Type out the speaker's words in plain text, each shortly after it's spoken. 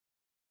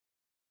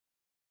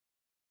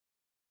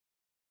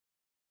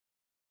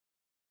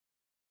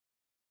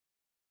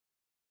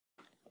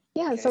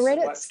Yeah, Okay, so right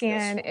so at what's this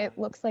scan, it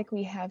one? looks like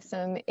we have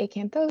some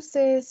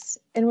acanthosis.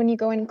 And when you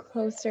go in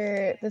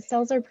closer, the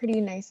cells are pretty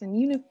nice and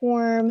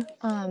uniform.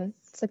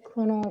 It's a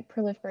clonal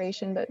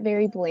proliferation, but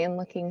very bland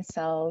looking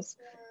cells.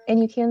 And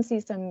you can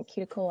see some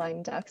cuticle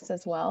line ducts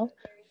as well.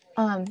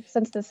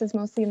 Since this is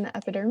mostly in the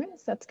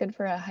epidermis, that's good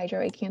for a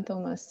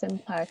hydroacanthoma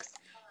simplex.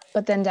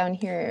 But then down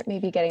here,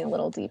 maybe getting a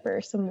little deeper,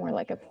 so more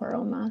like a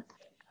poroma.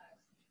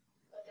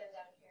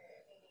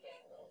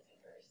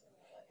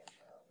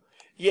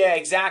 Yeah,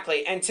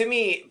 exactly. And to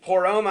me,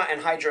 Poroma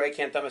and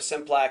Hidroacanthoma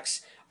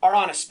simplex are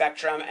on a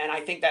spectrum, and I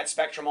think that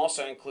spectrum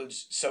also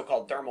includes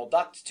so-called dermal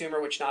duct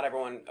tumor, which not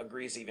everyone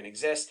agrees even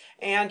exists,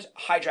 and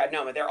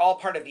hydradnoma. They're all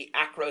part of the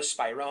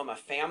acrospiroma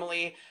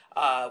family,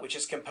 which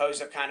is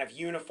composed of kind of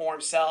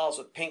uniform cells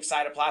with pink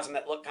cytoplasm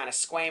that look kind of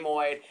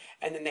squamoid,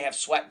 and then they have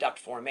sweat duct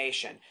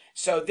formation.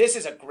 So this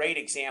is a great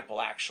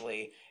example,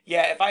 actually.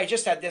 Yeah, if I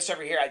just had this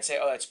over here, I'd say,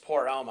 oh, it's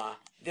Poroma.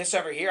 This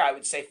over here, I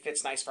would say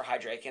fits nice for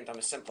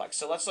hydroacanthoma simplex.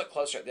 So let's look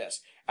closer at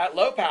this. At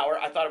low power,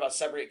 I thought about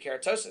seborrheic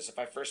keratosis if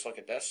I first look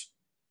at this.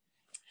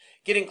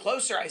 Getting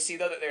closer, I see,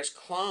 though, that there's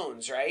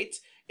clones, right?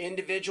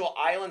 Individual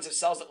islands of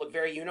cells that look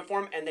very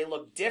uniform, and they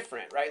look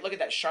different, right? Look at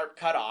that sharp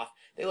cutoff.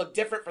 They look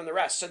different from the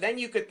rest. So then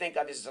you could think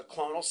of, is it a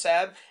clonal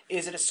seb?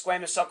 Is it a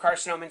squamous cell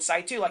carcinoma in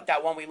situ, like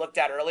that one we looked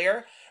at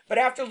earlier? But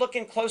after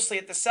looking closely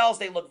at the cells,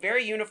 they look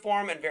very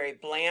uniform and very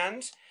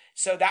bland.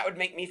 So that would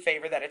make me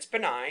favor that it's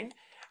benign.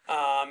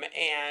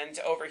 And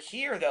over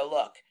here, though,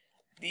 look,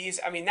 these,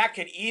 I mean, that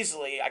could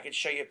easily, I could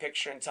show you a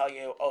picture and tell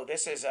you, oh,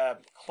 this is a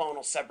clonal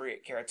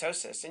seborrheic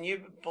keratosis. And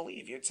you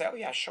believe, you'd say, oh,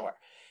 yeah, sure.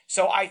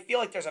 So I feel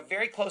like there's a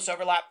very close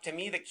overlap. To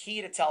me, the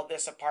key to tell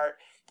this apart,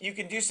 you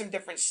can do some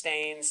different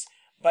stains,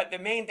 but the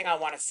main thing I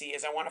want to see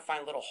is I want to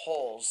find little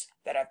holes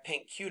that have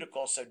pink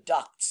cuticles, so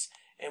ducts.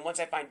 And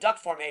once I find duct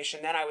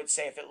formation, then I would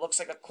say if it looks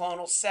like a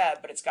clonal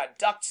seb, but it's got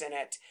ducts in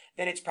it,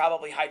 then it's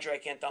probably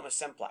hydroacanthoma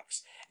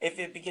simplex. If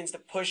it begins to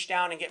push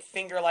down and get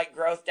finger-like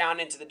growth down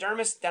into the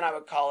dermis, then I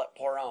would call it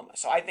poroma.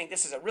 So I think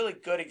this is a really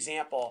good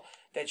example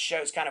that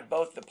shows kind of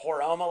both the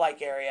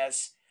poroma-like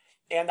areas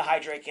and the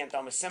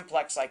hydroacanthoma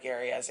simplex-like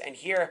areas. And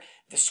here,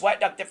 the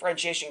sweat duct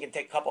differentiation can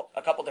take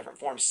a couple different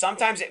forms.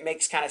 Sometimes it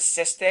makes kind of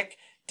cystic,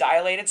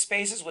 dilated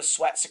spaces with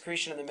sweat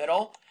secretion in the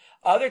middle.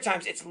 Other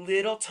times it's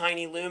little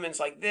tiny lumens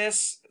like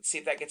this. Let's see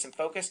if that gets in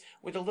focus,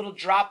 with a little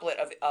droplet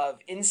of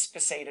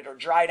inspissated or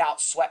dried out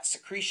sweat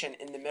secretion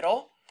in the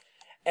middle.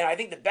 And I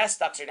think the best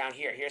ducts are down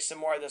here. Here's some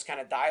more of those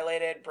kind of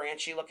dilated,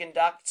 branchy looking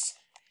ducts.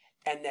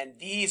 And then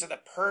these are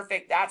the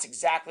perfect, that's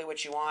exactly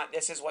what you want.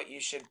 This is what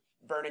you should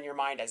burn in your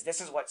mind as. This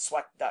is what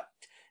sweat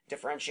duct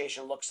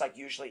differentiation looks like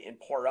usually in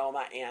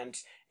poroma and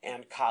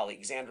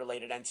colleagues and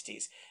related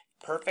entities.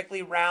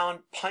 Perfectly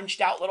round,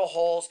 punched out little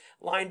holes,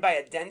 lined by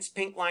a dense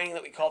pink lining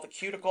that we call the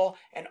cuticle,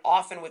 and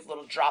often with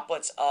little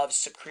droplets of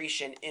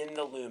secretion in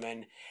the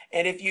lumen.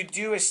 And if you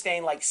do a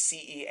stain like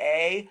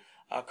CEA,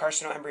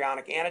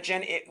 carcinoembryonic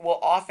antigen, it will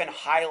often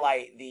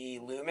highlight the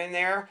lumen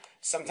there.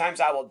 Sometimes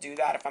I will do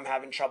that if I'm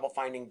having trouble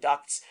finding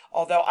ducts,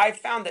 although I've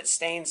found that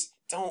stains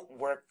don't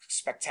work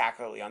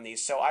spectacularly on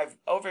these. So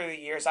over the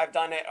years, I've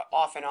done it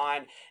off and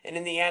on, and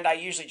in the end, I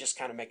usually just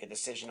kind of make a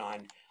decision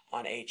on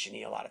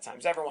H&E a lot of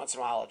times. Every once in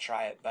a while I'll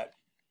try it, but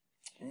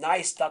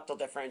nice ductal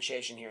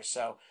differentiation here.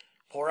 So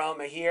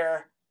poroma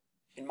here,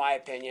 in my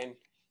opinion,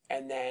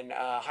 and then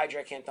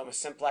hydroacanthoma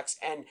simplex.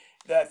 And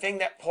the thing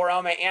that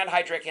poroma and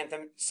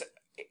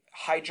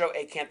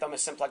hydroacanthoma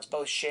simplex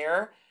both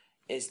share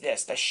is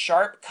this, the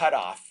sharp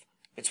cutoff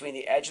between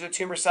the edge of the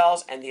tumor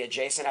cells and the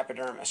adjacent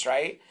epidermis,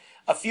 right?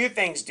 A few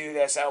things do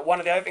this. One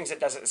of the other things that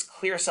does it is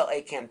clear cell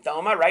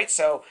acanthoma, right?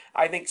 So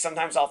I think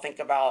sometimes I'll think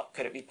about,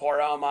 could it be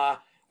poroma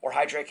or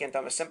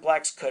hydroacanthoma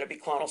simplex? Could it be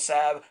clonal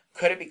seb?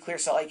 Could it be clear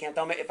cell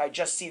acanthoma? If I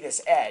just see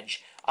this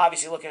edge,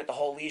 obviously looking at the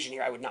whole lesion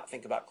here, I would not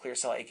think about clear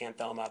cell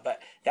acanthoma,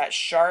 but that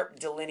sharp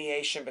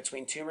delineation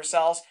between tumor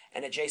cells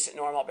and adjacent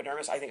normal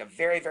epidermis, I think a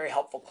very, very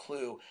helpful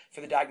clue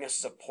for the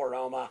diagnosis of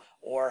poroma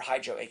or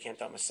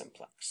hydroacanthoma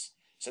simplex.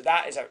 So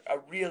that is a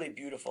really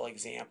beautiful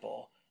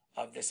example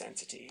of this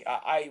entity.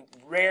 I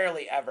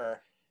rarely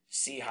ever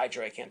see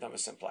hydroacanthoma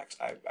simplex.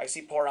 I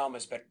see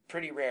poromas, but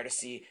pretty rare to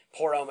see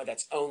poroma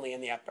that's only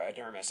in the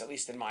epidermis, at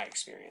least in my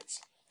experience.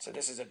 So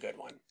this is a good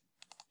one.